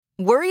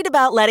Worried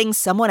about letting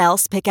someone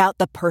else pick out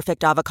the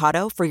perfect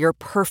avocado for your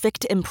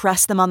perfect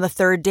impress them on the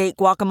third date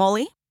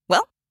guacamole?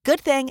 Well, good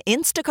thing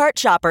Instacart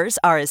shoppers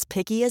are as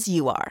picky as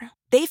you are.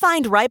 They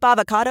find ripe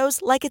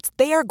avocados like it's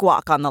their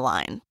guac on the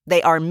line.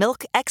 They are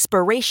milk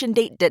expiration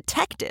date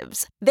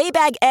detectives. They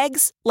bag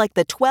eggs like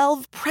the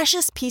 12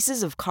 precious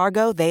pieces of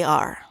cargo they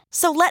are.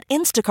 So let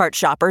Instacart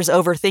shoppers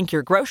overthink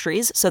your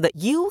groceries so that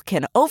you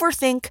can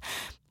overthink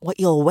what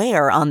you'll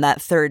wear on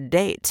that third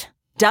date.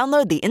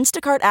 Download the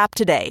Instacart app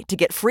today to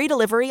get free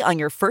delivery on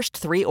your first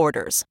 3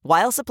 orders,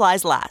 while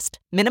supplies last.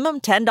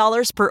 Minimum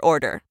 $10 per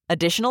order.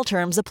 Additional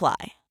terms apply.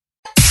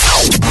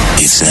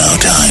 It's now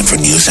time for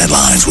news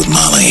headlines with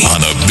Molly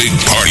on the Big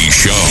Party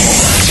Show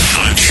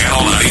on Channel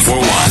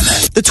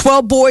 94.1. The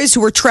 12 boys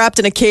who were trapped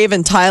in a cave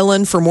in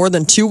Thailand for more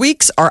than 2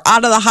 weeks are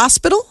out of the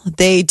hospital.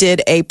 They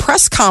did a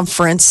press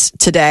conference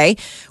today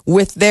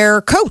with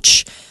their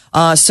coach.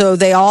 So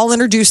they all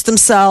introduced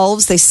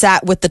themselves. They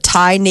sat with the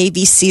Thai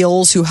Navy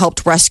SEALs who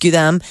helped rescue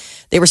them.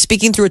 They were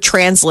speaking through a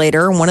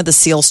translator. One of the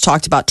SEALs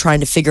talked about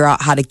trying to figure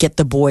out how to get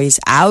the boys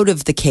out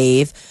of the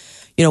cave.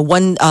 You know,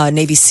 one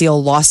Navy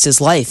SEAL lost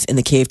his life in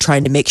the cave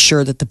trying to make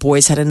sure that the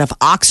boys had enough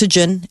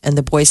oxygen, and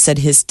the boys said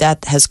his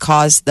death has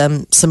caused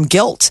them some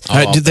guilt.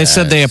 They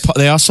said they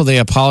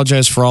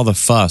apologized for all the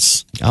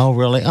fuss. Oh,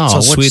 really? Oh, so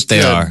what's sweet they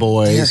good, are,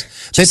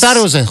 boys. They thought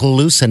it was a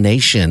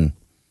hallucination.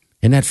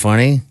 Isn't that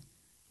funny?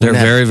 They're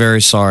very,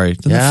 very sorry.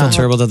 Doesn't it Yeah. feel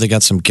terrible that they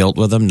got some guilt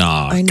with them?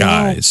 Nah, I know.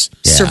 guys.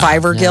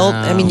 Survivor guilt.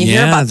 I mean, you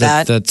hear about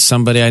that. That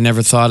somebody, I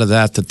never thought of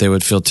that they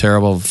would feel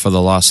terrible for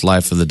the lost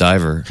life of the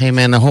diver. Hey,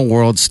 man, the whole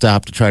world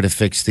stopped to try to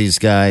fix these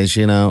guys,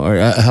 you know, or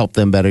help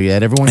them better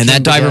yet. Everyone And came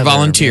that diver together,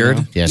 volunteered.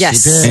 You know? Yes,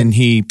 Yes. he did. And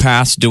he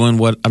passed doing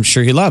what I'm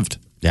sure he loved.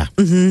 Yeah.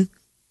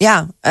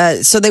 Yeah.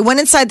 So they went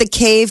inside the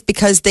cave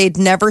because they'd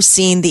never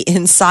seen the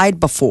inside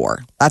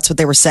before. That's what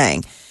they were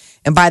saying.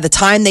 And by the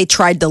time they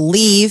tried to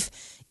leave,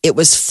 it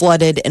was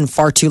flooded and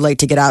far too late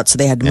to get out. So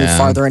they had to move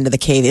farther into the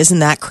cave. Isn't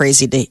that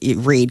crazy to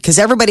read? Because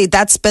everybody,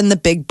 that's been the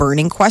big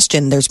burning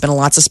question. There's been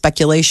lots of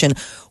speculation.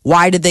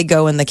 Why did they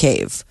go in the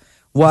cave?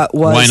 What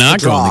was Why not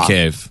the go in draw? the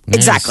cave?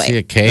 Exactly. See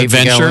a cave,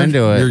 Adventure. go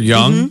into it. You're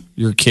young.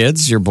 You're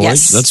kids. You're boys.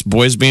 Yes. That's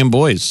boys being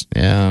boys.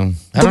 Yeah.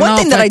 The one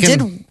thing that I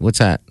did- What's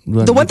that?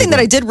 The one thing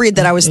that I did read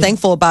that I was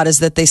thankful about is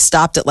that they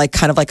stopped at like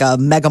kind of like a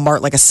Mega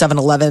Mart, like a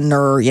 7-Eleven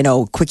or, you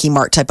know, Quickie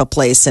Mart type of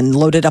place and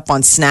loaded up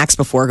on snacks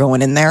before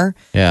going in there.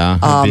 Yeah.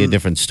 It'd be a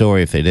different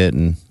story if they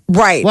didn't.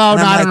 Right. Well,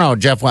 And no, I'm I don't like, know,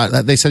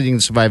 Jeff. They said you can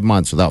survive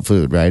months without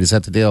food, right? Is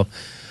that the deal?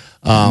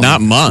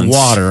 Not months.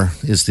 Water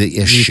is the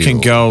issue. You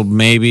can go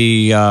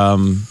maybe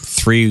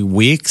 3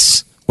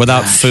 weeks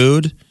without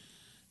food.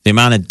 The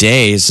amount of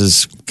days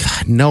is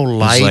no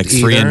light. like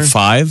 3 either. and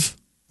 5.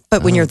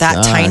 But when you're that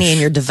gosh. tiny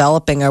and you're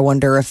developing, I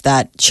wonder if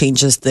that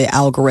changes the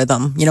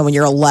algorithm. You know, when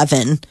you're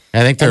 11, I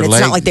think they're and it's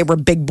like, not like they were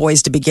big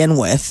boys to begin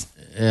with.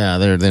 yeah,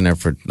 they're in there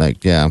for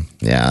like, yeah. I'm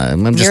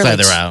just Nearly glad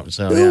they're out.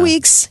 So 2 yeah.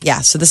 weeks.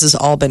 Yeah. So this has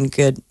all been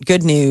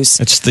good news.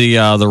 It's the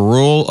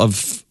rule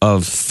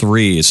of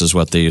threes is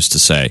what they used to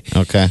say.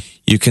 Okay.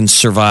 You can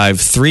survive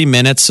 3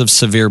 minutes of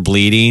severe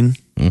bleeding.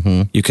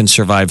 Mm-hmm. You can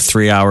survive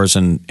 3 hours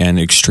in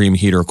extreme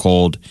heat or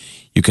cold.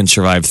 You can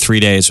survive 3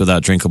 days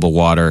without drinkable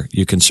water.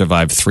 You can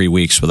survive 3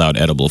 weeks without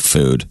edible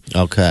food.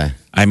 Okay.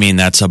 I mean,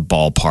 that's a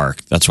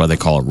ballpark. That's why they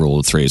call it rule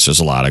of threes. There's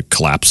a lot of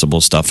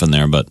collapsible stuff in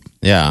there, but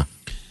Yeah.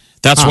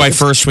 that's why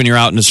first when you're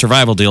out in a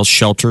survival deal,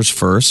 shelters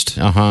first.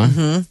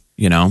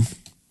 You know,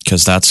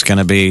 because that's going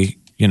to be,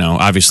 you know,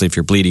 obviously if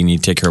you're bleeding, you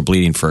take care of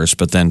bleeding first,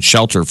 but then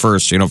shelter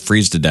first, so you don't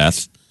freeze to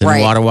death. Then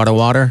Right.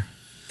 water.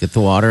 Get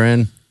the water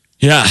in.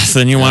 Yeah,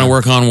 then you want to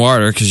work on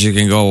water because you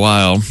can go a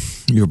while.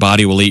 Your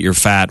body will eat your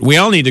fat. We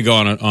all need to go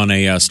on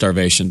a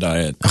starvation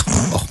diet.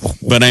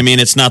 But I mean,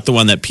 it's not the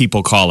one that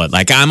people call it.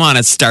 Like, I'm on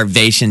a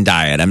starvation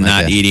diet. I'm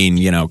not eating,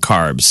 you know,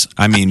 carbs.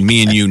 I mean,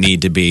 me and you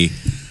need to be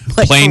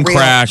Like, plane for real.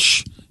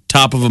 crash,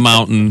 top of a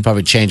mountain.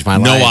 Probably changed my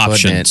No life.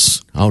 wouldn't options.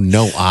 it? Oh,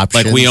 no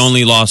options. Like, we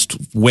only lost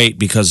weight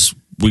because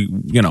we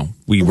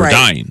were Right.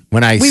 dying.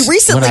 We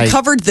recently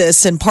covered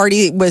this, and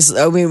Party was.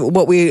 I mean,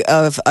 what we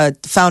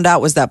found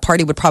out was that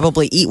Party would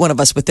probably eat one of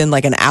us within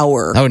like an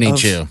hour. I would eat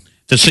of- you.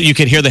 So you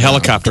could hear the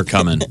helicopter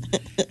coming,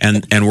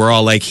 and we're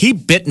all like, "He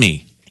bit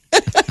me.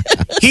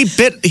 He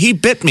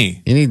bit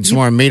me." You need some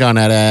more meat on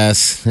that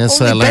ass. That's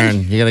what I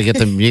learned. You gotta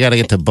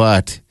get the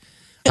butt.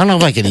 I don't know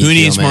if I can eat Who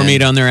you, needs more man.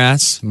 meat on their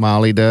ass?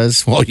 Molly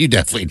does. Well, you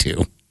definitely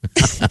do.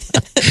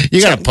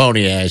 You got a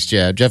pony ass,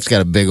 Jeff. Jeff's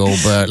got a big old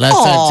butt. Last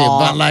time I see a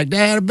butt like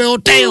that, had a big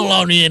old tail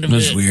on the end of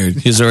That's it. weird.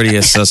 He's already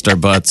assessed our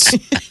butts in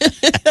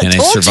a Told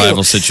you.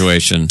 survival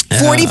situation.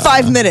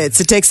 45 minutes.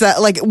 It takes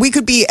that. Like, we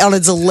could be on a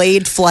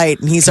delayed flight,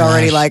 and he's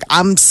already like,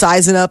 I'm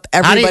sizing up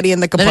everybody in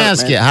the Let me compartment.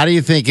 ask you, how do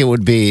you think it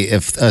would be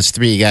if us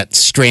three got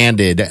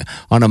stranded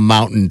on a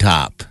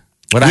mountaintop?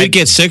 We'd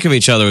get sick of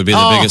each other would be the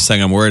Oh. biggest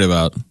thing I'm worried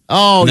about.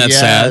 Oh, Isn't that yes.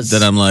 sad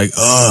that I'm like,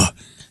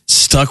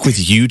 stuck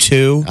with you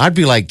two? I'd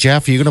be like,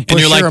 Jeff, are you going to push And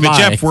you're like, or am but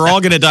I? Jeff, we're all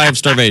going to die of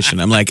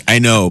starvation. I'm like, I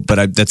know,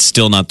 but that's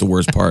still not the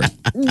worst part.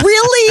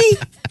 Really?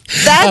 I'll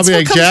That's be what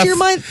like, comes Jeff, to your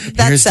mind?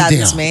 That here's the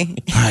saddens deal. me.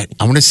 All right,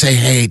 I'm going to say,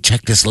 hey,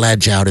 check this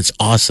ledge out. It's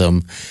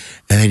awesome.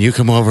 And then you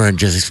come over and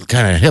just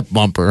kind of hip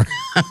bumper.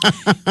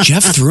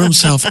 Jeff threw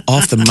himself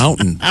off the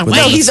mountain.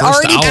 No, he's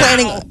already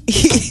planning.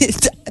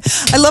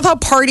 I love how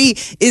Party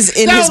is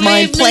in his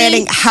mind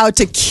planning how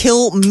to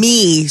kill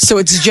me. So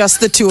it's just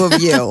the two of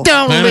you.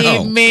 Don't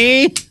leave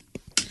me.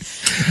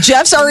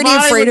 Jeff's already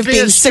Molly afraid would of be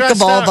being sick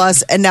of all of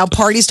us, and now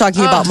Party's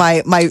talking about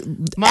my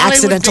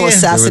accidental A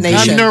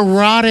assassination.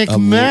 neurotic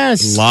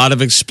mess. A lot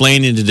of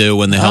explaining to do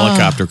when the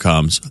helicopter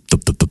comes.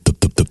 Thup, thup, thup, thup,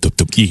 thup, thup, thup,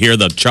 thup. You hear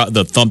the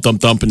thump, thump,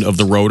 thump of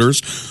the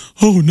rotors.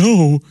 Oh,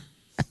 no.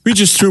 We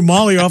just threw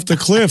Molly off the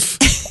cliff.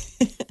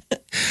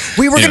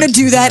 We were going to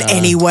do that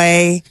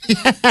anyway.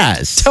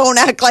 Yes. Don't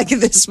act like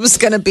this was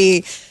going to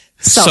be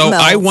something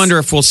else. I wonder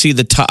if we'll see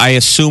I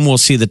assume we'll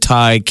see the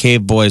Thai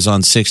Cave Boys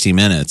on 60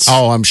 Minutes.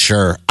 Oh, I'm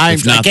sure.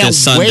 If not I can't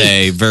this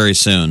Sunday, wait. very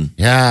soon.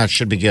 Yeah, it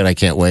should be good. I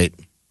can't wait.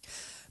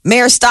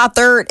 Mayor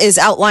Stothert is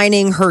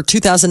outlining her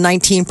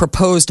 2019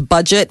 proposed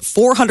budget.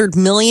 $400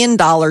 million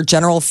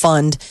general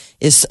fund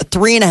is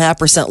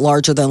 3.5%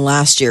 larger than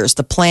last year's.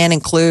 The plan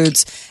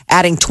includes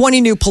adding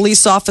 20 new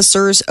police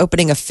officers,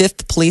 opening a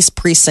 5th police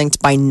precinct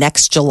by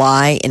next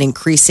July, and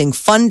increasing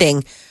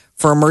funding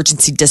for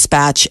emergency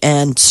dispatch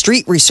and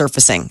street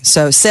resurfacing.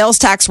 So sales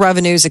tax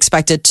revenue is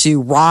expected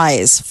to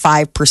rise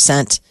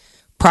 5%.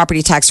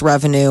 Property tax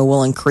revenue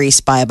will increase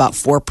by about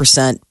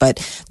 4%,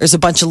 but there's a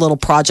bunch of little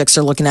projects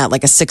they're looking at,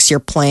 like a 6-year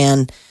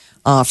plan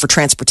for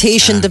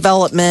transportation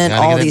development.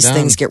 All these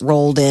things get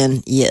rolled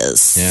in.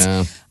 Yes.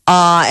 Yeah.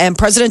 And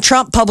President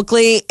Trump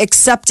publicly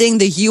accepting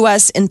the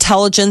U.S.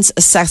 intelligence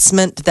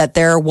assessment that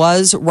there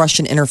was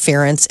Russian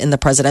interference in the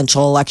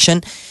presidential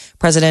election.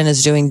 President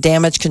is doing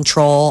damage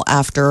control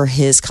after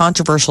his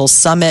controversial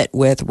summit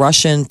with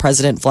Russian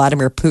President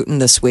Vladimir Putin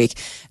this week.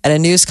 At a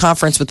news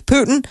conference with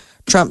Putin,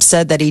 Trump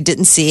said that he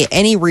didn't see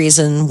any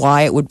reason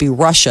why it would be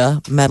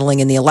Russia meddling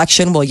in the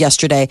election. Well,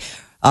 yesterday,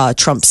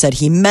 Trump said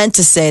he meant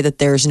to say that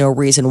there's no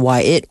reason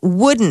why it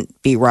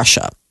wouldn't be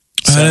Russia.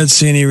 I don't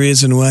see any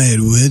reason why it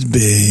would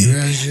be.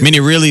 I mean, he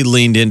really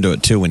leaned into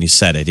it, too, when he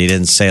said it. He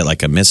didn't say it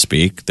like a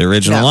misspeak, the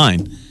original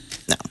line.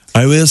 No.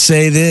 I will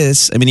say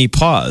this. I mean, he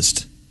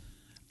paused.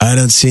 I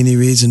don't see any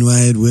reason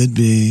why it would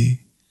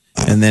be.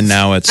 And then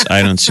now it's,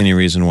 I don't see any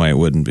reason why it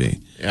wouldn't be.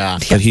 Yeah.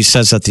 But he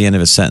says at the end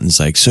of a sentence,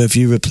 like, so if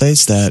you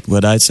replace that,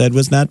 what I said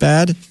was not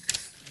bad?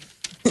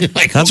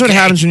 Like, That's what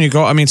happens when you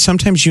go. I mean,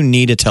 sometimes you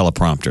need a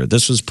teleprompter.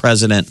 This was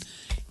President,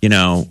 you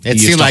know. It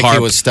used seemed to like he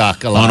harp was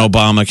stuck a lot. on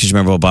Obama, because you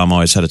remember Obama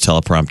always had a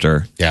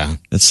teleprompter. Yeah.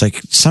 It's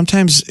like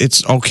sometimes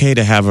it's okay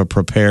to have a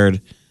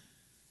prepared.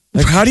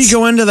 Like, how do you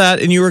go into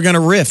that and you were going to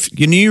riff?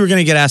 You knew you were going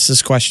to get asked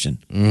this question.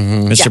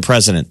 Mr.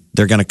 President,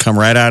 they're going to come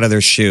right out of their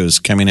shoes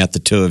coming at the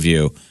two of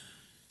you.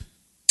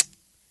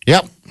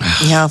 Yep.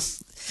 Yeah.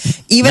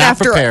 Even Not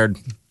after prepared.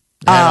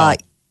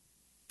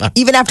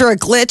 even after a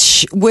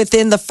glitch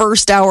within the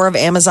first hour of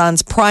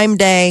Amazon's Prime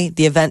Day,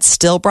 the event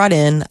still brought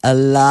in a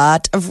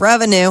lot of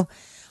revenue.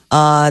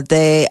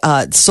 They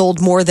sold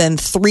more than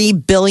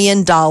 $3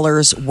 billion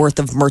worth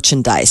of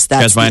merchandise.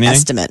 That's the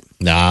estimate.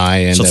 No,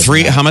 I So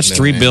how much?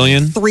 $3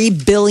 billion?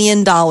 $3 billion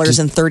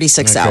in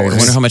 36 I hours.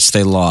 wonder how much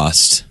they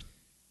lost.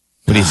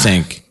 What do you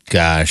think?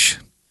 Gosh.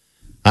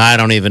 I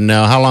don't even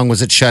know. How long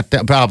was it shut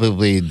down?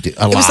 Probably a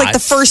lot. It was like the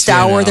first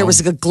hour, there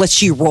was a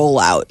glitchy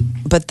rollout.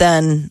 But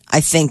then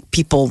I think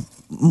people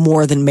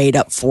more than made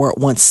up for it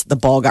once the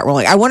ball got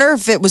rolling. I wonder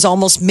if it was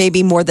almost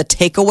maybe more the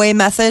takeaway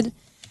method.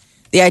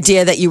 The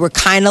idea that you were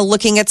kind of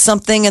looking at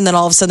something and then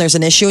all of a sudden there's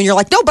an issue and you're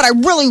like, no, but I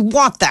really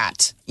want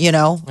that. You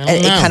know,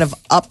 it kind of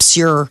ups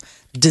your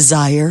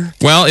desire.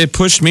 Well, it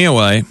pushed me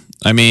away.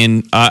 I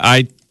mean,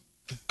 I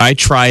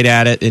tried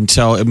at it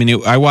until,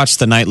 I watched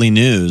the nightly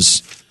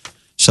news.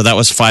 So that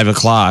was 5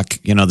 o'clock,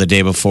 the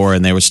day before,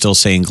 and they were still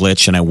saying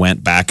glitch, and I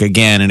went back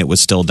again, and it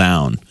was still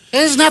down.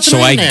 There's nothing So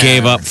in I there.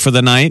 gave up for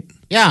the night.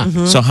 Yeah.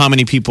 So how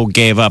many people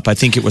gave up? I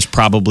think it was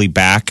probably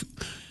back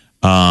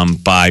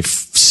by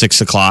 6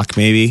 o'clock,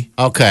 maybe.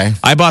 Okay.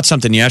 I bought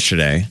something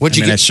yesterday. What'd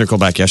you get? I circled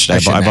back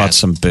yesterday. I bought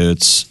some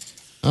boots.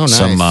 Oh, nice.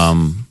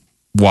 Some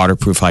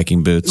waterproof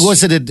hiking boots.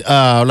 Was it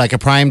like a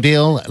Prime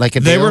deal? Like a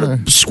They deal, were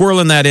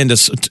swirling that into,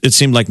 it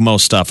seemed like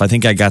most stuff. I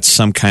think I got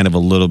some kind of a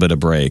little bit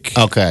of break.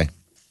 Okay.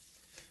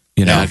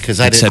 Because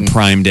it said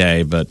Prime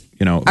Day, but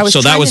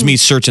so that was me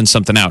searching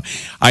something out.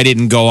 I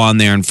didn't go on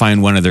there and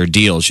find one of their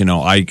deals.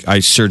 I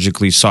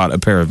surgically sought a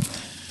pair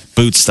of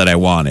boots that I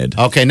wanted.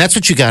 Okay, and that's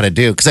what you got to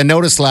do. Because I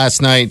noticed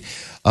last night,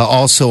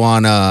 also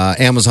on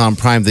Amazon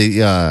Prime,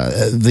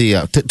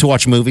 to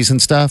watch movies and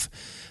stuff,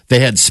 they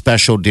had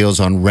special deals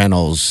on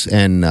rentals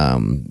and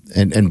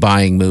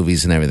buying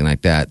movies and everything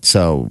like that.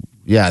 So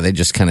yeah, they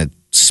just kind of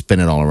spin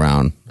it all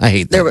around. I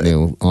hate that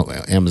new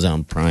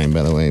Amazon Prime,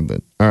 by the way,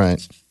 but all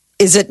right.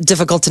 Is it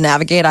difficult to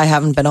navigate? I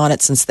haven't been on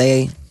it since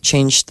they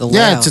changed the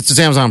layout. Yeah, it's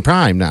Amazon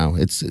Prime now.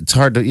 It's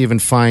hard to even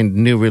find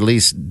new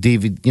release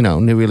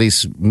new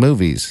release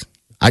movies.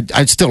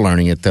 I'm still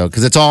learning it though,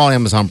 because it's all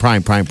Amazon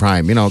Prime.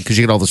 Because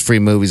you get all those free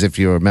movies if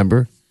you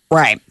remember.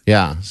 Right.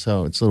 Yeah,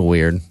 so it's a little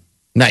weird.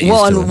 Not used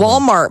Well, to and it.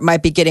 Walmart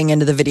might be getting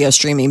into the video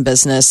streaming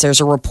business. There's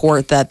a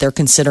report that they're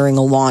considering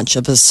a launch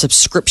of a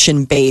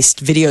subscription-based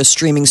video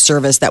streaming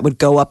service that would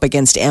go up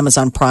against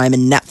Amazon Prime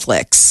and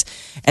Netflix,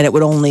 and it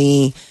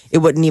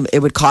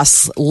would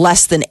cost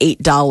less than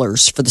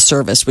 $8 for the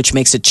service, which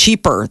makes it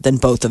cheaper than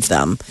both of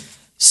them.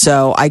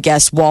 So I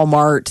guess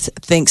Walmart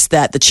thinks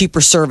that the cheaper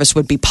service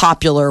would be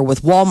popular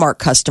with Walmart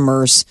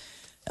customers.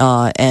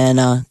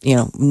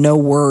 No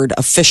word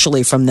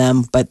officially from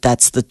them, but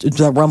that's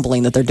the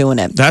rumbling that they're doing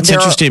it. That's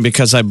interesting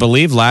because I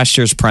believe last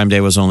year's Prime Day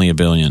was only $1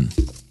 billion,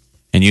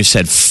 and you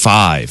said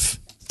 5.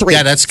 3.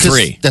 Yeah, that's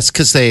 3. That's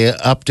because they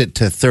upped it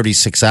to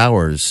 36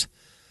 hours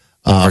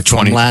Or from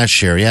 20.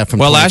 last year. Yeah, from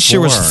Last year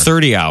was 24.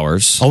 30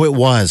 hours. Oh, it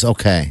was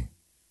okay.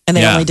 And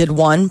they Yeah. only did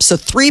one, so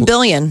 $3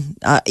 billion.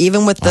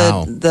 Even with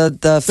Wow. the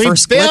 $3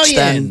 first glitch, then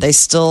billion. they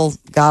still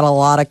got a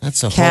lot of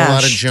That's a cash. whole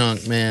lot of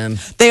junk, man.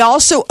 They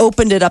also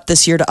opened it up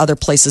this year to other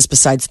places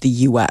besides the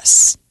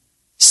U.S.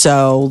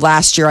 So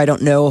last year, I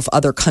don't know if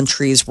other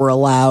countries were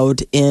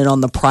allowed in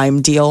on the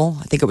Prime deal.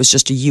 I think it was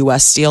just a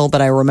U.S. deal,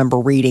 but I remember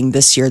reading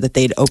this year that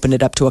they'd opened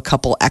it up to a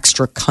couple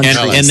extra countries.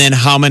 And then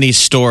how many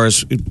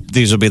stores?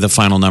 These will be the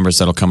final numbers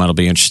that'll come out. It'll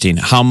be interesting.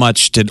 How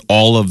much did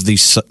all of the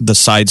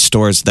side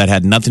stores that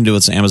had nothing to do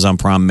with Amazon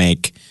Prime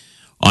make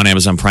on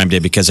Amazon Prime Day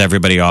because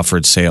everybody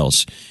offered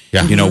sales?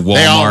 Yeah. You know,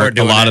 They all were Walmart. A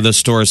doing lot it. of the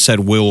stores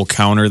said we'll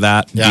counter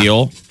that Yeah.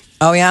 deal.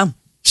 Oh, yeah.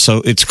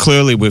 So it's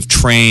clearly we've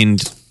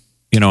trained,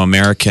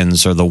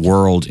 Americans or the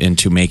world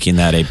into making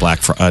that an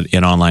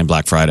online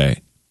Black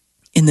Friday.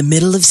 In the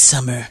middle of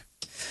summer.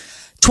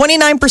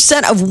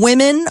 29% of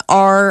women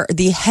are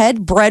the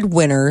head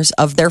breadwinners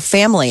of their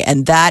family,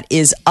 and that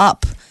is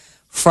up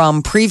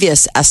from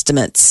previous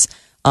estimates.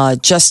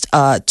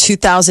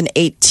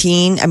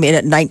 2018, at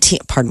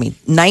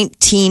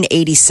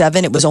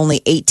 1987, it was only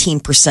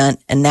 18%,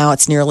 and now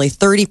it's nearly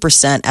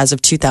 30% as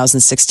of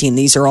 2016.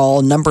 These are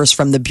all numbers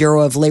from the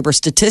Bureau of Labor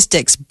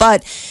Statistics,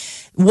 but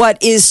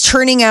what is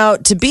turning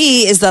out to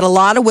be is that a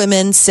lot of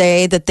women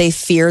say that they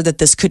fear that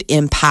this could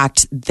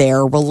impact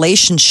their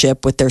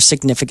relationship with their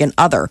significant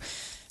other.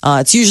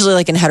 It's usually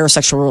like in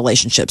heterosexual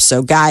relationships.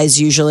 So guys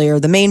usually are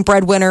the main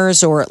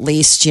breadwinners, or at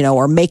least,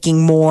 are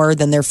making more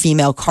than their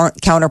female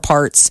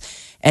counterparts.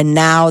 And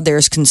now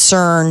there's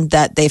concern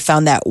that they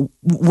found that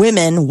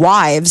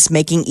wives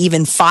making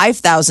even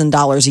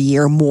 $5,000 a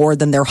year more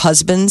than their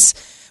husbands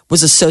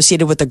was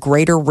associated with a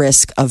greater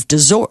risk of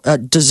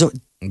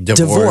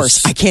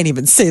divorce. I can't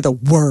even say the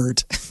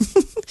word.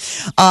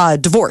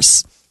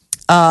 Divorce.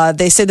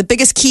 They say the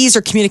biggest keys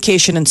are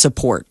communication and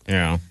support.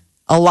 Yeah.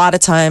 A lot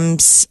of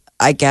times,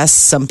 I guess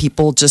some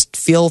people just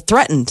feel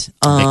threatened.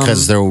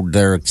 Because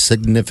their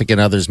significant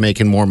others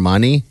making more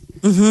money.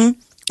 Women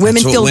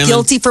That's what feel women-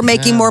 guilty for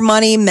making more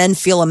money. Men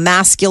feel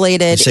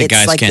emasculated. They say It's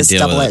guys like can't this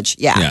deal with double it. edge.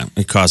 Yeah.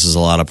 It causes a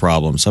lot of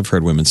problems. I've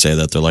heard women say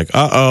that. They're like,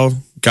 uh-oh,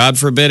 God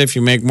forbid if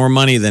you make more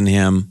money than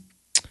him.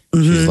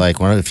 She's like,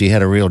 well, if you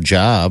had a real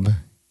job,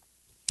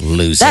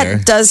 loser.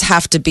 That does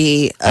have to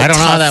be. I don't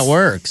know how that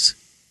works.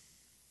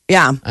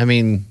 Yeah. I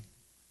mean,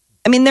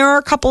 there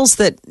are couples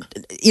that,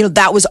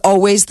 that was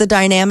always the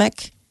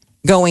dynamic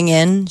going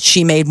in.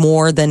 She made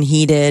more than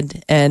he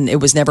did, and it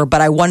was never.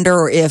 But I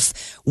wonder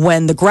if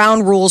when the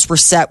ground rules were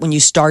set when you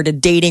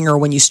started dating or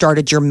when you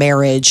started your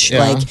marriage,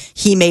 like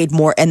he made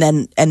more, and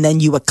then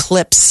you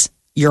eclipse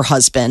your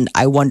husband.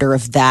 I wonder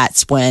if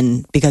that's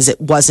when, because it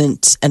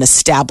wasn't an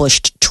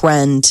established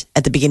trend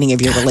at the beginning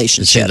of your it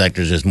relationship. seems like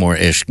there's just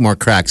more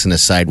cracks in the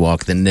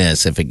sidewalk than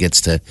this. If it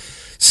gets to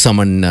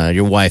someone,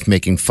 your wife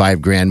making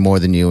 $5,000 more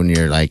than you, and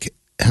you're like,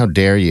 how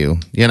dare you?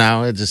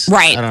 It just,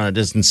 Right. I don't know. It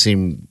doesn't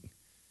seem.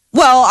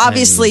 Well,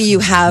 obviously you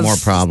have more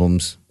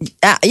problems.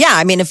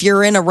 yeah, if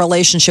you're in a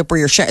relationship where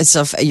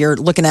you're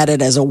looking at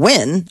it as a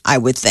win, I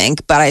would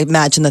think. But I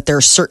imagine that there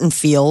are certain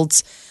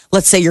fields.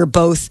 Let's say you're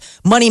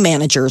both money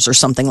managers or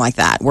something like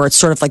that, where it's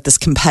sort of like this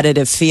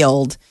competitive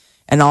field,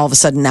 and all of a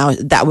sudden now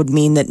that would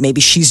mean that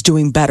maybe she's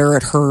doing better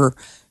at her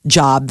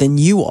job than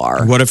you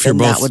are. What if you're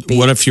Then that both? would be-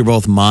 What if you're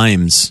both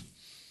mimes?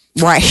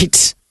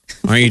 Right?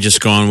 Aren't you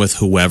just going with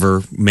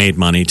whoever made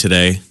money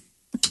today?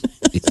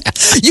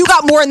 You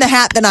got more in the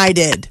hat than I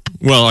did.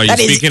 Well, are you That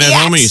is speaking at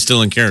home or are you yes.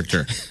 still in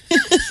character?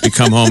 You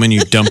come home and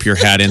you dump your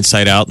hat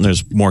inside out and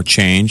there's more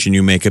change and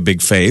you make a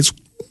big face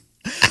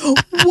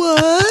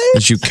What?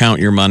 as you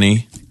count your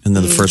money. And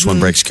then the first one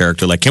breaks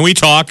character. Like, can we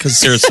talk? Because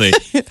seriously,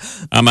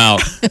 I'm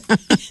out.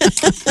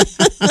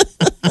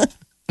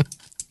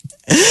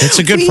 It's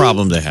a good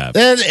problem to have.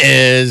 It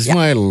is,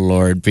 my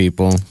Lord,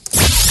 people.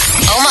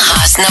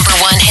 Omaha's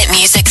 #1 hit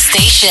music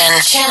station,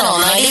 Channel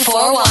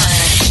 94.1.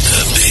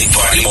 The Big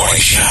Party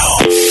Morning Show.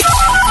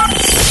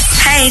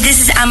 Hey, this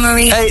is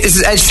Anne-Marie. Hey, this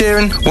is Ed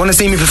Sheeran. Want to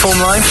see me perform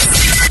live?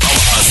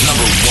 Omaha's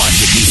 #1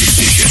 hit music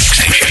station.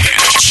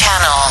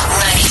 Channel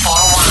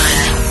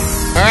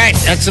 94.1. All right,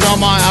 that's an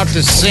Omaha out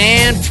to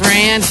San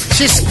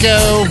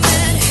Francisco.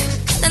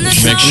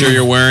 Make sure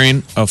you're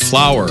wearing a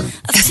flower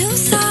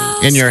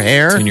In your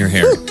hair? in your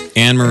hair.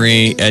 Anne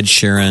Marie, Ed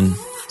Sheeran,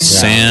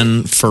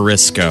 San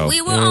Francisco.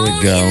 There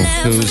we go.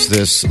 Who's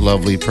this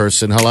lovely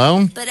person?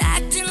 Hello?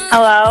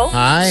 Hello.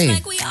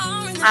 Hi.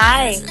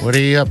 Hi. What are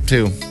you up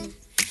to?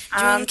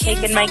 I'm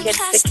taking my kids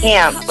to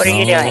camp. What are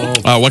you doing?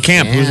 What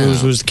camp? Yeah.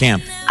 Who's the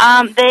camp?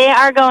 They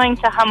are going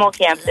to Hummel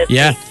Camp this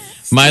Yeah. week.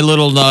 My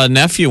little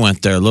nephew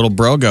went there. Little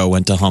Brogo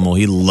went to Hummel.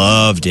 He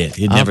loved it.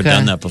 He'd never Okay.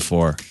 done that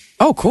before.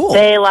 Oh, cool.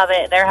 They love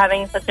it. They're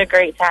having such a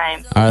great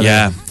time. Are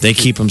Yeah, they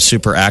keep them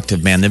super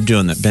active, man. They've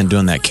been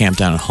doing that camp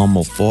down in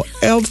Hummel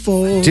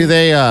forever. Do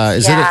they?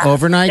 Is it Yeah, an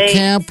overnight they-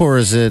 camp or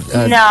is it?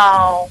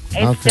 No,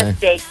 it's okay.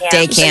 just day camp.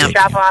 Day We camp.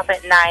 drop them off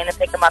at 9 and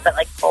pick them up at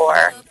like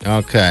 4.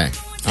 Okay.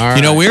 All right.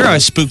 You know, we were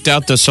spooked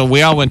out though. So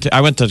we all went to.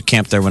 I went to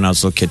camp there when I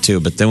was a little kid too.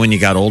 But then when you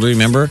got older,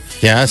 remember?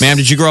 Yes. Ma'am,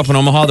 did you grow up in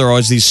Omaha? There were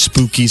always these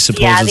spooky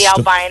supposed. Yeah, the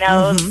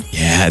albinos.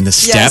 Yeah, and the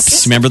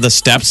steps. Remember the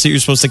steps that you're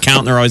supposed to count?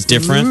 And they're always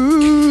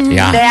different.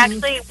 Yeah. They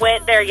actually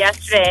went there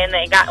yesterday, and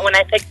when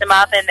I picked them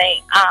up, and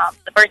they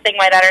the first thing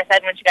my daughter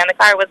said when she got in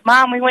the car was,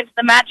 "Mom, we went to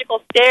the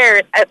magical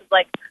stairs." I was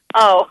like,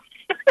 "Oh."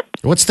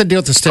 What's the deal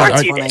with the Of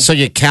course stairs? you did. So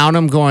you count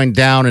them going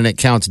down, and it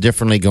counts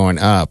differently going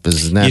up.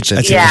 Isn't I that?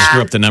 think you Yeah. just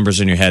screw up the numbers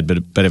in your head, but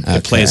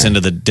it plays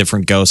into the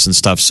different ghosts and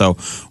stuff. So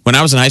when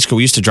I was in high school,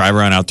 we used to drive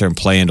around out there and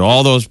play into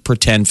all those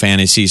pretend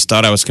fantasies.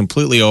 Thought I was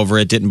completely over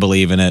it, didn't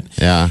believe in it.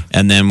 Yeah.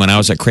 And then when I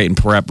was at Creighton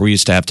Prep, we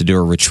used to have to do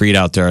a retreat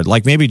out there,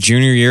 like maybe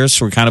junior years,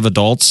 so we're kind of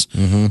adults.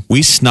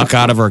 We snuck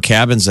out of our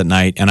cabins at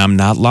night, and I'm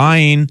not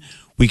lying.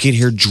 We could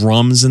hear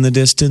drums in the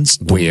distance.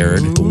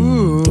 Weird.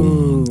 Doom,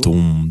 doom,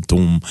 doom,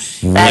 doom.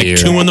 Like Weird.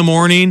 2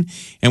 a.m,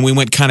 and we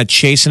went kind of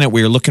chasing it.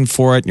 We were looking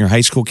for it, and you're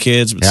high school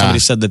kids, but Yeah. somebody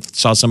said that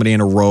saw somebody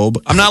in a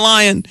robe. I'm not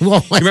lying.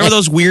 Well, You remember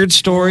those weird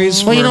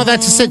stories? Well, you where- know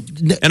that's it.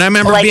 and I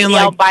remember Like being the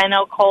like,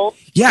 albino colt.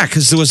 yeah,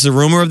 because there was the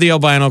rumor of the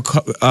albino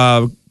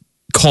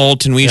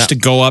cult, and we used to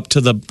go up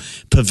to the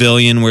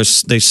pavilion where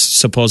they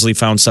supposedly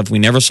found stuff. We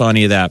never saw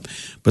any of that,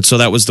 but so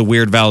that was the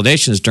weird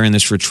validations during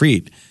this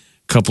retreat.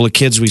 A couple of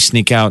kids, we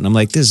sneak out, and I'm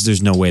like,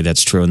 there's no way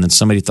that's true. And then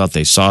somebody thought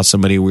they saw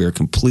somebody. We were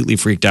completely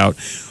freaked out.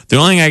 The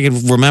only thing I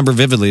can remember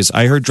vividly is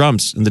I heard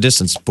drums in the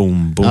distance,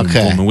 boom, boom,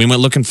 Okay. boom, and we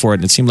went looking for it,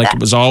 and it seemed like it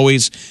was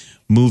always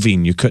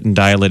moving. You couldn't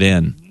dial it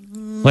in.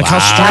 Like how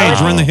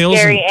strange. We're in the hills.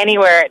 Scary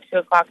anywhere at 2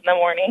 o'clock in the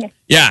morning.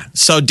 Yeah.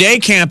 So day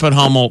camp at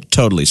Hummel,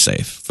 totally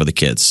safe for the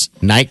kids.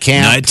 Night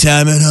camp.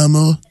 Nighttime at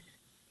Hummel.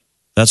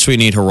 That's where we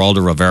need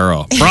Geraldo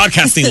Rivero.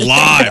 Broadcasting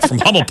live from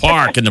Hummel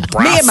Park in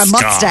Nebraska. Me and my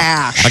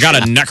mustache. I got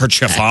a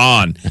neckerchief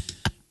on.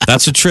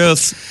 That's the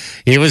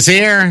truth. He was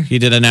here. He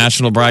did a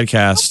national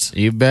broadcast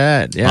You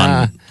bet.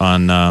 Yeah.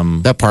 on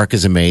That park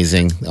is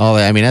amazing. Oh,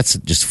 I mean, that's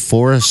just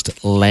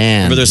forest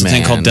land. remember there's a thing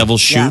man. called Devil's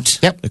Chute?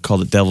 Yep. They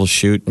called it Devil's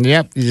Chute.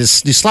 Yep. You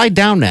slide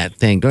down that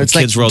thing. It's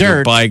Kids like rode their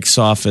dirt. bikes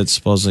off it,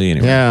 supposedly.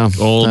 Anyway, Yeah.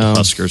 old Oh.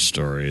 Husker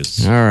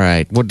stories. All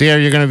right. Well, dear,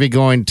 you're going to be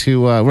going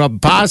to,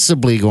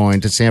 possibly going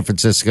to San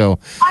Francisco.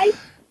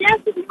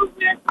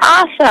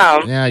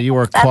 Awesome. Yeah, you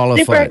are That's super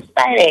qualified.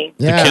 exciting.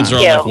 Yeah. Kids are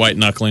all Thank like you. white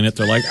knuckling it.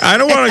 They're like, I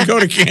don't want to go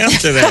to camp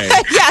today.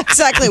 Yeah,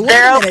 exactly. Wait a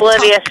They're minute.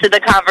 oblivious to the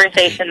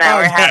conversation that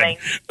we're having.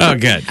 Oh,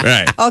 good.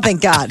 Right. Oh,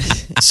 thank God.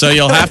 So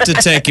you'll have to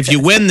take, if you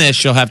win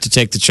this, you'll have to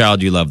take the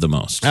child you love the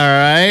most All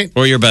right.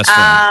 or your best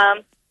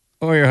friend.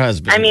 Or your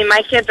husband. I mean,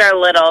 my kids are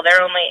little.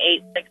 They're only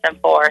 8, 6, and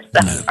 4.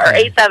 So, or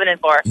 8, 7, and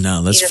 4.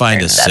 No, let's He just find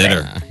a turned 7.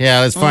 sitter. Yeah,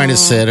 let's find a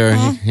sitter.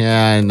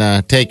 Yeah,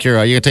 and take your,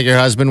 you going to take your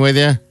husband with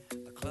you?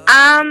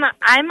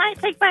 I might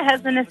take my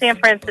husband to San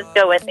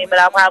Francisco with me, but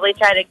I'll probably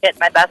try to get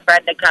my best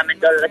friend to come and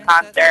go to the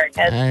concert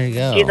There you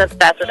go. because she's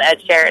obsessed with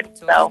Ed Sheeran.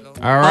 So, All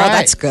Oh, right.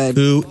 that's good.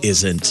 Who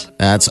isn't?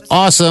 That's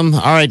awesome.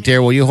 All right,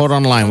 dear. Well, you hold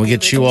on the line. We'll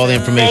get you all the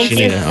information thank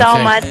you need. so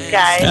Okay. much, guys.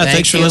 Yeah, Thank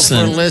thanks for you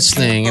listening. For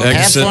listening. And have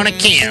Exit. fun at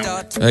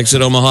camp.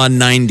 Exit Omaha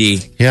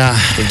 90. Yeah.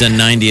 We've done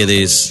 90 of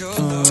these.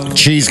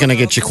 She's going to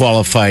get you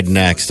qualified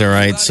next. All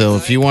right. So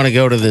if you want to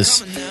go to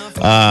this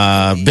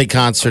big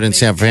concert in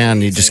San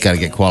Fran, you just got to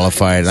get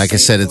qualified. Like I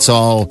said, it's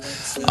all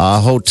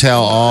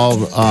hotel, all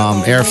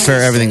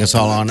airfare, everything is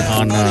all on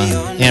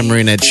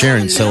Anne-Marie and Ed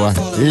Sheeran. So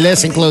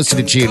listen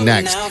closely to you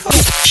next.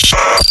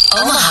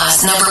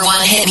 Omaha's number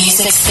one hit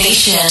music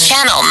station.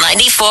 Channel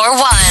 94.1.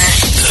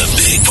 The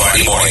Big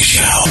Party Morning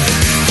Show.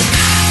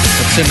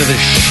 Let's into the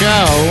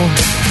show.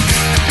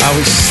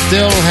 We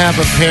still have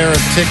a pair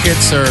of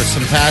tickets or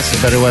some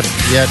passes, better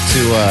yet,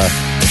 to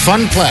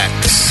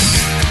Funplex.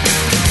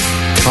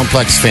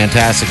 Funplex is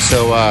fantastic,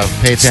 so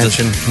pay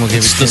attention. We'll give you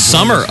It's the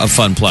summer of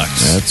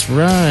Funplex. That's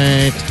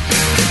right.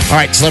 All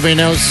right, Celebrity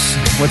Knows.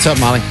 What's up,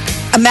 Molly?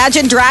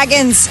 Imagine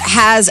Dragons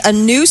has a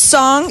new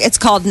song. It's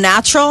called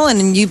Natural,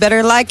 and you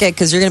better like it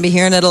because you're going to be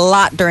hearing it a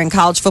lot during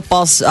college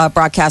football's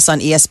broadcast on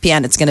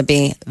ESPN. It's going to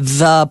be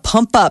the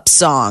Pump Up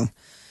song.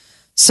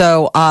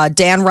 So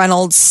Dan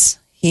Reynolds,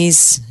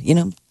 he's,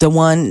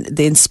 the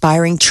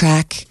inspiring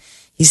track.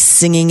 He's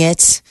singing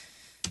it.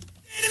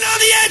 On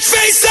the edge,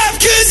 face up,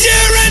 'cause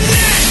you're a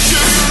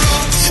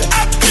natural.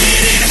 I've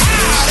been in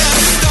heart of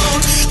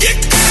stone. You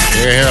gotta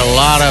You're going to hear a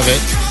lot of it.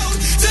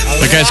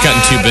 That guy's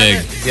gotten too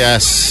big.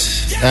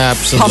 Yes,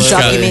 absolutely. Pumped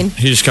up, you mean?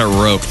 He just got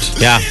roped.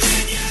 Yeah.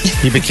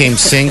 He became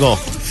single.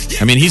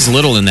 I mean, he's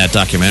little in that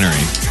documentary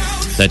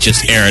that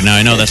just aired. Now,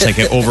 I know that's like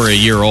over a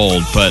year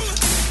old, but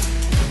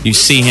You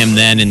see him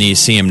then, and you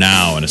see him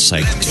now, and it's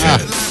like,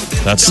 dude,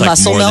 that's like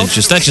Muscle more than milk?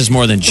 just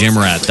more than gym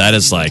rat. That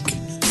is like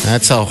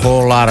That's a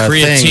whole lot of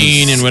creatine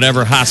things. and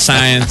whatever hot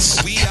science,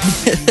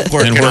 and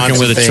on working with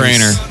some a things.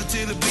 trainer.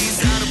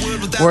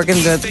 Working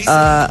with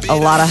a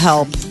lot of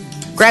help.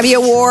 Grammy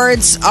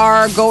Awards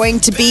are going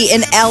to be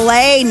in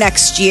LA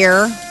next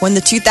year when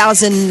the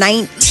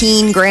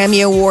 2019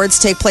 Grammy Awards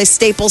take place,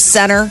 Staples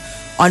Center,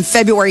 on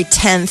February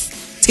 10th.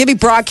 It's going to be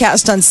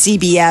broadcast on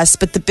CBS,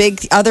 but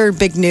the other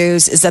big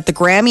news is that the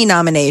Grammy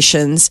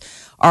nominations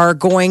are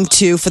going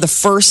to, for the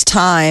first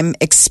time,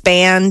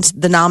 expand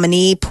the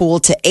nominee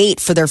pool to 8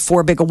 for their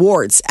 4 big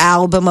awards: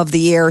 Album of the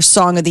Year,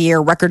 Song of the Year,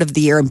 Record of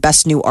the Year, and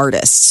Best New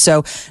Artist.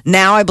 So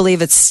now I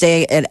believe it's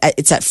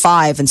at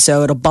 5, and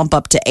so it'll bump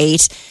up to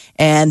 8.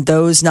 And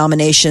those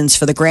nominations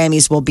for the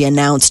Grammys will be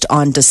announced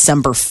on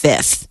December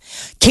 5th.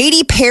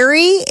 Katy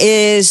Perry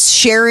is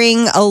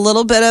sharing a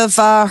little bit of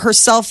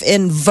herself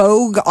in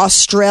Vogue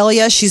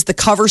Australia. She's the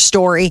cover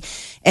story.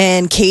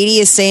 And Katy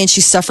is saying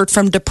she suffered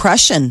from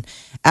depression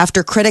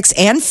after critics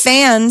and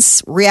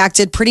fans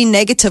reacted pretty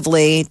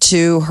negatively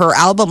to her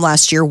album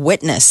last year,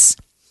 Witness.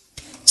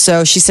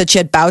 So she said she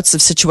had bouts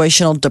of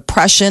situational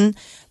depression,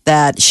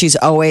 that she's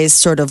always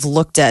sort of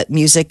looked at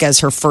music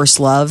as her first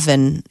love.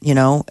 And, you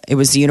know, it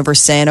was the universe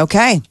saying,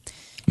 okay,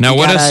 Now,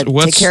 what's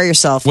what's take care of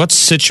yourself. What's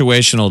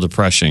situational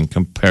depression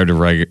compared to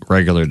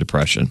regular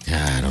depression?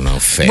 I don't know.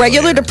 Failure.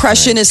 Regular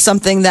depression is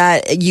something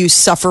that you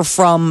suffer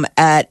from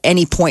at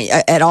any point,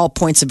 at all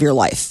points of your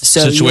life.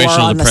 So you are Situational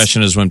on the-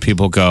 depression is when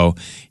people go,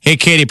 "Hey,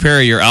 Katy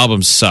Perry, your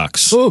album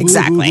sucks."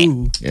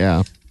 Exactly.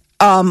 Yeah.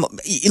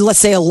 Let's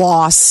say a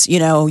loss, you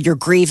know, you're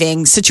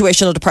grieving.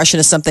 Situational depression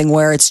is something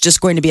where it's just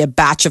going to be a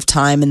batch of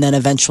time and then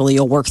eventually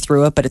you'll work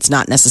through it, but it's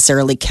not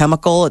necessarily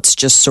chemical. It's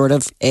just sort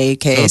of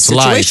AKA It's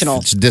life.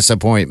 situational. It's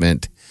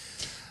disappointment.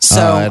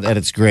 So At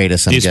its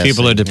greatest, I'm These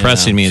people are guessing.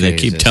 depressing Yeah, me. They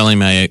keep Jesus. telling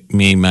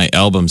me my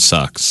album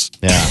sucks.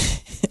 Yeah.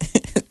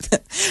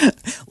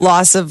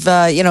 loss of,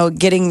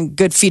 getting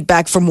good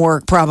feedback from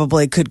work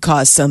probably could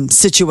cause some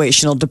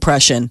situational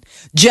depression.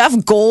 Jeff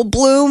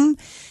Goldblum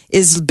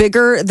is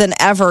bigger than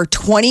ever.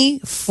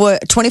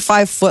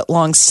 25-foot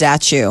long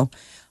statue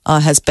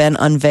has been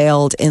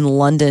unveiled in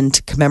London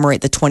to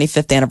commemorate the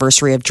 25th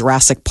anniversary of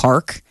Jurassic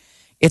Park.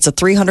 It's a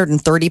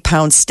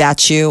 330-pound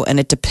statue, and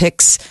it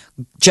depicts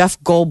Jeff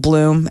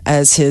Goldblum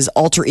as his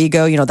alter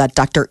ego, you know, that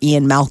Dr.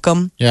 Ian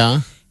Malcolm,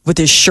 Yeah. with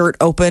his shirt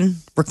open,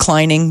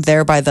 reclining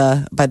there by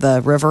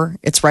the river.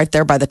 It's right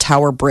there by the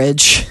Tower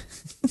Bridge.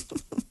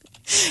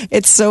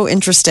 It's so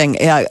interesting.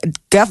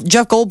 Jeff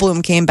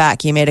Goldblum came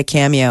back. He made a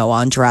cameo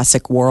on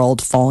Jurassic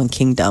World: Fallen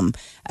Kingdom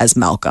as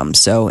Malcolm.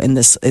 So in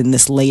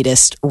this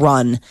latest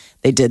run,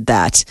 they did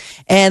that.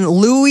 And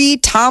Louis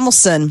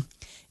Tomlinson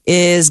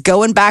is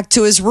going back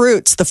to his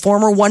roots. The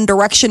former One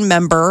Direction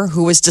member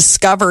who was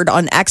discovered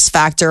on X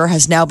Factor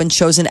has now been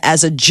chosen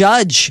as a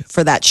judge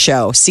for that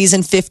show,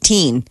 season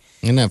 15.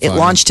 Isn't that It funny?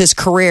 launched his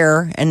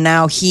career, and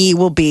now he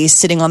will be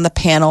sitting on the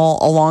panel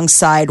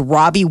alongside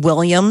Robbie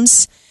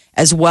Williams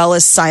as well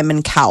as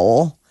Simon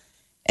Cowell.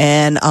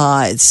 And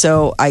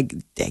so I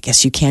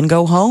guess you can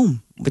go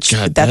home, which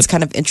God, that's that-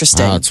 kind of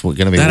interesting. Oh, it's going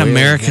to be That weird.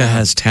 America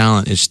Has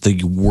Talent is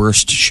the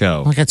worst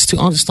show. Like it's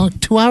just like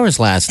 2 hours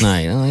last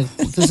night. I'm like,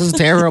 this is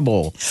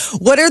terrible.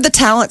 What are the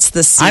talents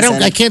this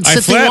season? I can't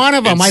sit through one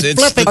of them. I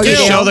It's flip it the you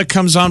too. do? show that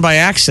comes on by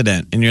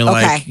accident, and you're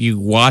like, Okay. you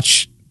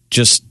watch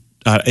just.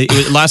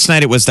 Last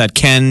night it was that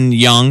Ken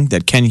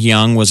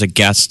Young was a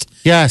guest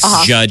Yes.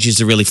 judge.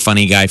 He's a really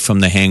funny guy from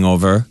The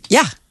Hangover,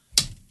 Yeah.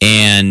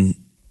 and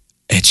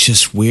it's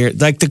just weird,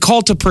 like the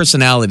cult of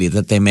personality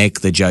that they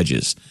make the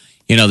judges.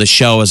 You know, the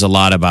show is a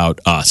lot about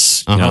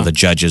us. You know, the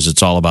judges.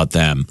 It's all about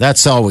them.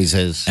 That's always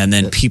his. And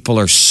then people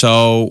are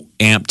so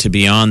amped to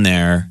be on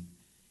there.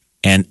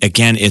 And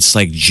again, it's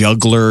like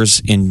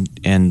jugglers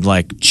and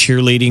like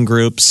cheerleading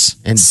groups.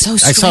 And So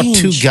I saw two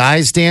strange.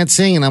 guys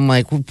dancing, and I'm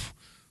like,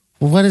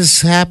 what is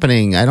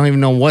happening? I don't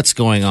even know what's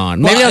going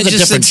on. Maybe Well, that was a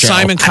just different that show.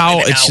 Simon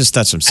Cowell. It's just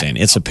that's what I'm saying.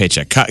 It's a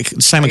paycheck.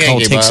 Simon I can't Cowell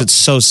give takes up. it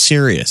so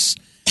serious.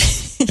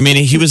 I mean,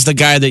 he was the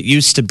guy that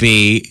used to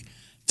be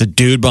the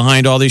dude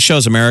behind all these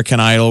shows, American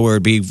Idol, where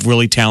it'd be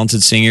really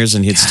talented singers,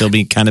 and he'd still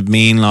be kind of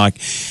mean, like,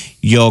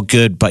 "You're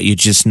good, but you're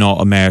just not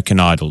American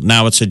Idol."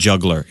 Now it's a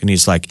juggler, and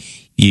he's like,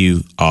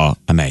 "You are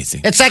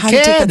amazing." It's that How to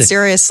take kid. it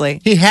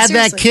seriously. He had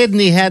Seriously. that kid, and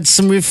he had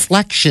some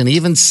reflection. He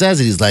even says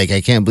it. He's like,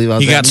 I can't believe I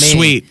was He that got mean.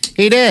 sweet.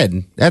 He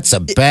did. That's a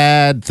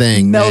bad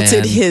thing.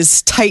 Melted man.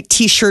 his tight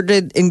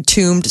t-shirted,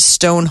 entombed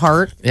stone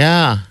heart.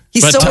 Yeah. He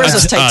still wears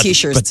those tight But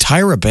t-shirts.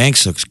 Tyra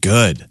Banks looks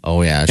good.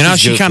 Oh yeah. You know how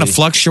she's she kind of goofy.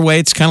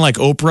 fluctuates, kind of like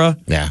Oprah.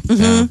 Yeah.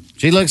 Mm-hmm. Yeah.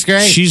 She looks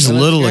great. She's She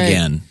looks little great.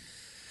 again.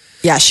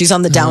 Yeah, she's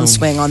on the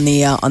downswing on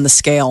the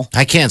scale.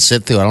 I can't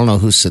sit through. I don't know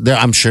who's there.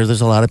 I'm sure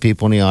there's a lot of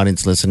people in the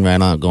audience listening right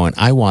now going,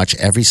 I watch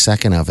every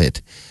second of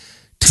it.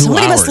 2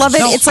 Somebody hours. must love it.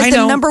 No, It's like I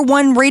the know.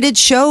 #1 rated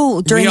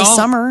show during We the all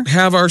summer.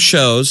 have our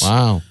shows.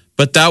 Wow.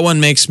 But that one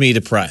makes me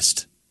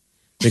depressed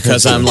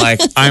because I'm like,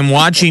 I'm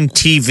watching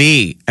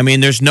TV. I mean,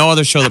 there's no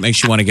other show that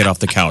makes you want to get off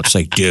the couch.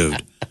 Like,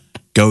 dude,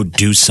 go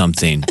do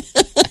something.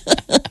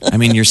 I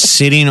mean, you're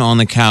sitting on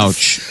the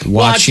couch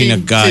watching a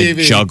guy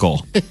TV.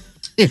 juggle.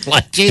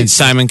 Watching. And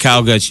Simon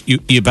Cowell goes,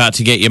 you about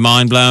to get your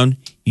mind blown?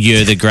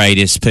 You're the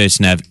greatest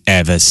person I've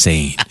ever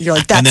seen. You're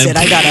like, that's it.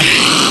 I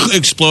gotta.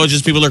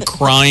 Explosions. People are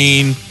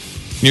crying.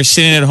 And you're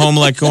sitting at home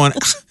like going,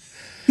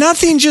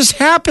 nothing just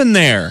happened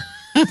there.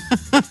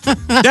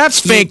 That's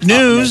fake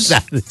news.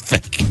 That is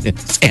fake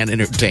news and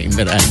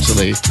entertainment,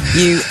 actually.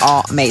 You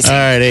are amazing. All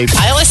right, Abe.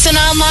 I listen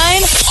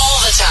online all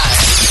the time.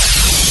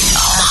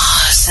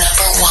 Omaha's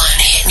number one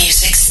hit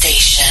music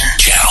station.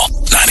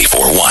 Channel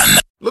 94.1.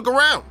 Look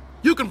around.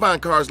 You can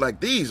find cars like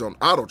these on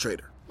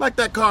AutoTrader, like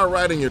that car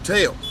riding your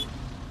tail.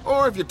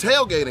 Or if you're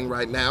tailgating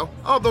right now,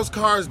 all those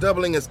cars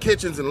doubling as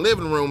kitchens and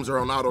living rooms are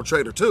on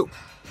AutoTrader too.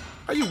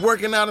 Are you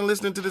working out and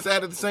listening to this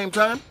ad at the same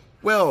time?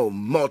 Well,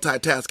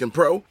 multitasking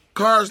pro,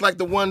 cars like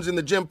the ones in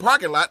the gym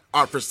parking lot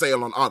are for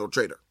sale on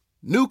AutoTrader.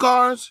 New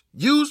cars,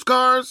 used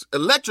cars,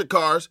 electric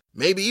cars,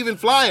 maybe even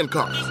flying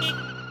cars.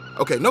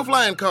 Okay, no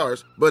flying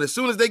cars, but as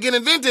soon as they get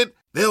invented,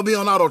 they'll be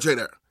on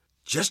AutoTrader.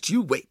 Just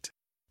you wait.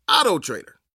 AutoTrader.